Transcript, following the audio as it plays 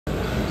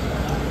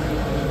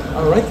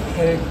Alright,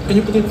 can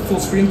you put it full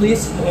screen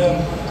please?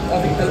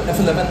 I think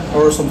F11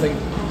 or something.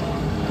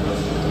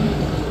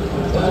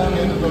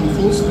 On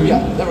full screen?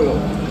 Yeah, there we go.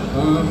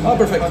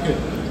 Perfect. Okay.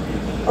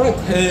 Alright,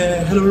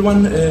 hello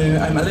everyone,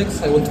 I'm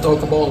Alex. I want to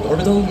talk about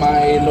Orbital,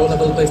 my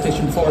low-level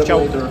PlayStation 4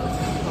 emulator.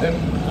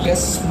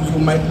 Guess you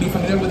might be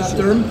familiar with that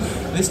term.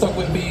 This talk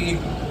will be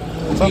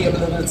a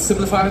little bit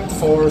simplified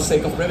for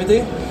sake of brevity.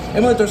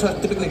 Emulators are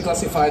typically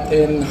classified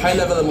in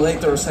high-level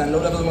emulators and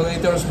low-level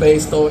emulators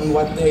based on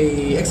what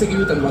they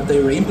execute and what they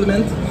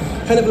re-implement.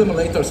 High-level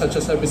emulators such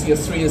as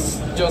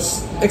RBCS3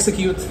 just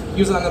execute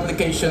userland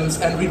applications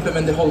and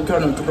re-implement the whole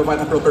kernel to provide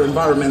a proper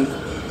environment.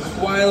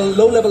 While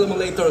low-level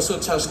emulators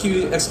such as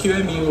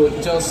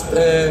XQEMU just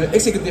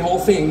execute the whole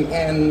thing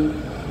and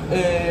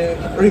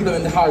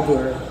re-implement the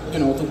hardware,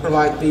 to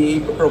provide the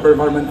proper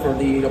environment for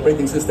the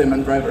operating system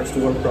and drivers to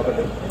work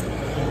properly.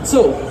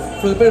 So,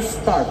 for the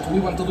first part, we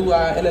want to do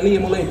a LLE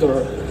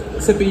emulator,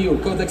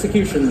 CPU, code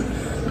execution.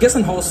 Guest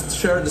and host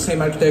share the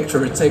same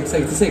architecture, it's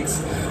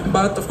x86,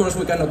 but of course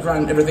we cannot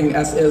run everything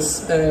as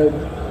is,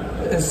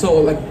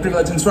 so like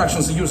privileged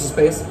instructions in user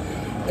space.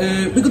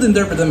 We could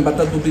interpret them, but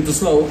that would be too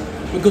slow.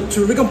 We could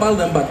recompile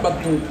them, but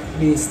would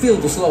be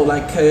still too slow,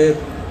 like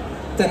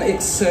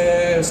 10x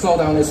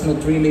slowdown is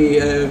not really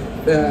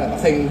a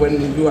thing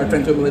when you are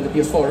trying to emulate the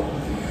PS4.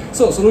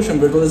 So, solution,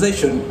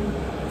 virtualization.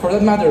 For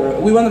that matter,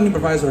 we want an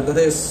hypervisor that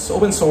is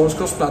open source,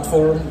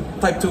 cross-platform,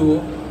 type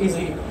 2,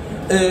 easy.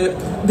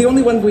 The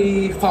only one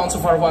we found so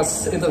far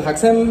was Intel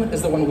HAXM,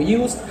 is the one we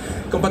used,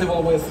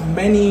 compatible with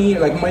many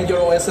like major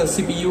OS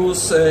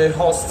CPUs,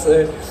 hosts.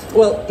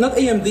 Well, not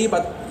AMD,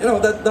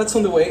 but that's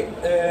on the way.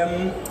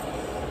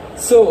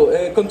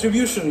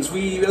 Contributions,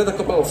 we added a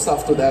couple of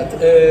stuff to that.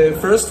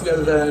 First, we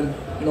added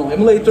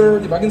emulator,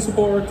 debugging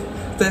support,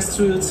 test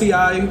suite,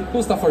 CI,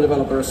 cool stuff for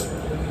developers.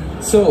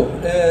 So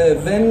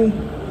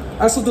then,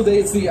 as of today,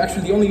 it's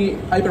actually the only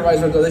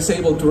hypervisor that is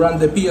able to run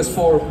the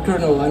PS4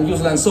 kernel and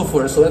userland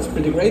software, so that's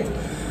pretty great.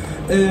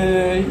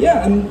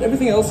 Yeah, and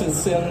everything else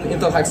is in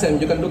Intel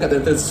HAXM. You can look at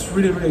it. It's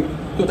really, really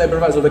good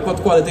hypervisor. The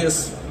code quality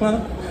is,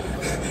 well,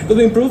 could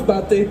be improved,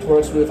 but it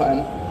works really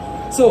fine.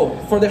 So,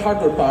 for the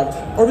hardware part,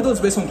 Orbital is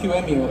based on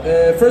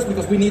QEMU. First,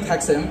 because we need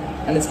HAXM,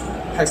 and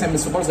HAXM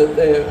supports it,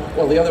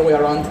 well, the other way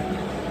around.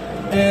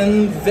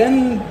 And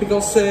then,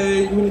 because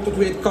we need to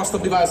create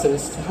custom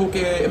devices, hook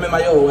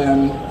MMIO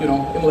and,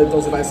 emulate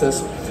those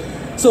devices.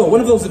 So, one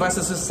of those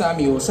devices is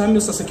SAMU. SAMU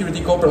is a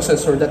security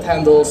coprocessor that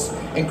handles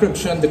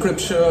encryption,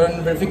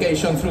 decryption,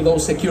 verification through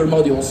those secure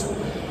modules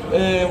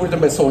written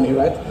by Sony,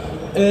 right?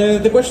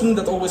 The question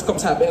that always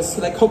comes up is,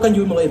 like, how can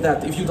you emulate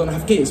that if you don't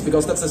have keys?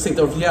 Because that's the state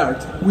of the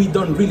art. We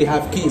don't really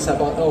have keys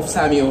of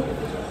SAMU.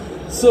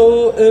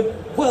 So,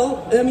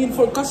 well, I mean,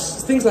 for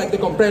things like the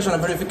compression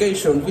and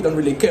verification, we don't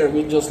really care.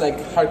 We just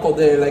hardcode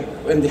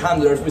and the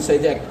handlers, we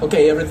say, yeah,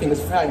 okay, everything is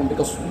fine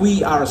because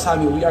we are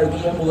SAMU, we are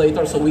the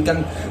emulator, so we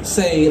can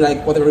say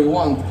whatever we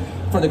want.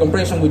 For the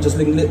compression, we just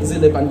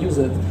zlib and use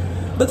it.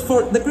 But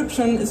for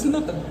decryption, it's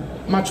not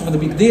much of a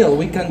big deal.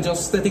 We can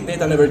just static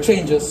data never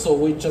changes, so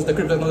we just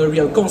decrypt another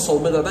real console,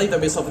 build a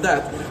database of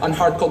that, and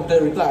hardcode the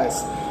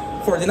replies.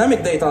 For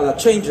dynamic data that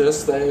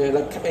changes,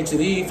 like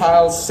HDD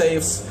files,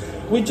 saves,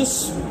 we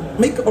just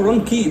make our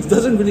own key. It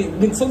doesn't really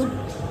mean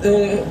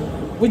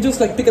we just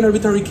pick an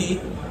arbitrary key,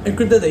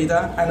 encrypt the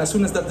data, and as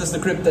soon as that is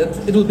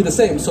decrypted, it will be the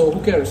same, so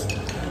who cares?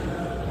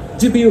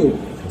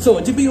 GPU. So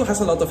GPU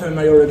has a lot of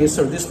MMIO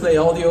register, display,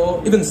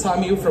 audio, even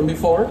SAMU from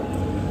before,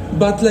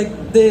 but the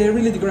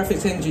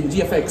graphics engine,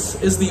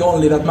 GFX, is the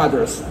only that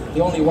matters,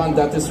 the only one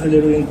that is really,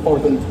 really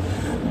important.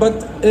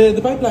 But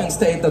the pipeline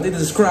state that it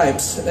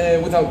describes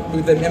with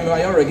the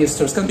MMIO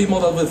registers can be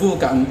modeled with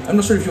Vulkan. I'm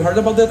not sure if you heard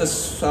about that.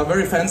 It's a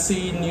very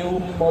fancy, new,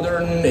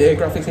 modern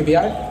graphics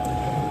API.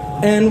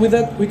 And with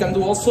that, we can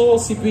do also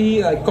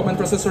CP, like command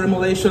processor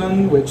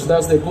emulation, which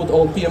does the good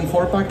old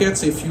PM4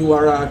 packets. If you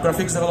are a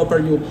graphics developer,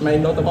 you may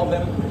know about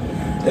them.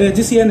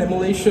 GCN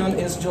emulation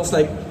is just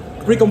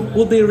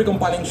would be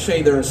recompiling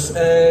shaders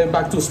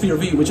back to Sphere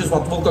V, which is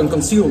what Vulkan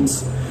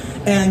consumes.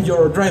 And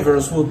your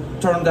drivers would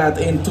turn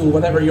that into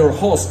whatever your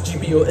host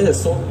GPU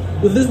is. So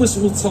with this,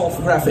 we would solve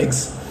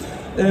graphics.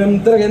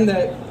 Then again,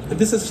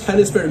 this is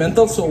highly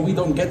experimental, so we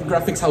don't get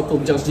graphics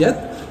output just yet.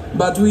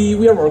 But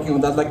we are working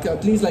on that.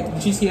 At least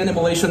GCN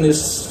emulation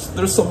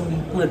there's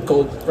some weird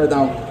code right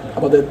now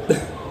about it.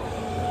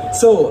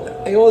 So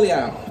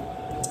Aeolia.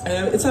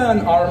 It's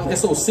an ARM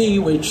SoC,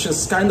 which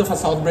is kind of a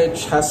South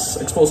Bridge,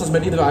 exposes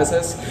many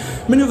devices.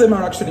 Many of them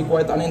are actually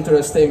quite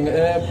uninteresting.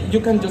 You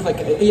can just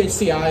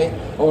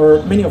AHCI,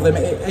 or many of them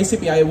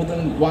ACPI, I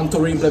wouldn't want to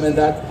re-implement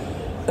that.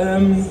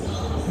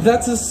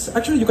 That is,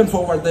 actually you can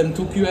forward them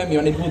to QEMU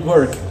and it would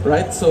work,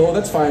 right? So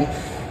that's fine.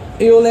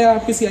 Aeolia,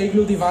 PCI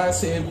glue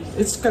device,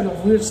 it's kind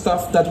of weird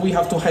stuff that we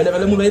have to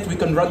high-level emulate. We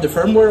can run the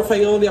firmware of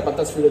Aeolia, but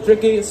that's really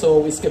tricky, so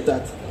we skip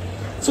that.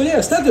 So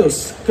yeah,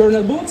 status,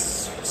 kernel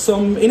boots,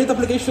 some init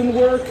application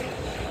work.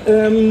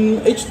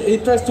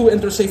 It tries to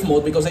enter safe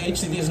mode because the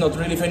HDD is not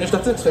really finished,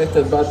 that's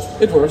expected, but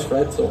it works,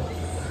 right? So,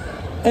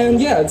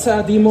 and yeah, it's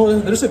a demo.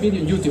 There's a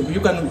video on YouTube. You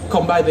can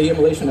combine the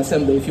emulation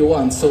assembly if you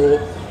want. So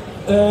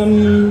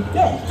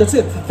Yeah, that's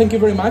it. Thank you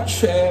very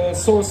much.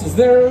 Source is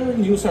there,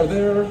 news are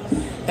there,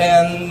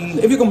 and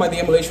if you combine the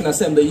emulation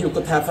assembly, you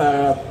could have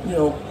a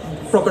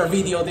proper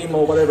video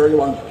demo, whatever you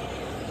want.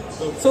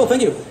 So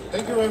thank you.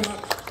 Thank you very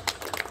much.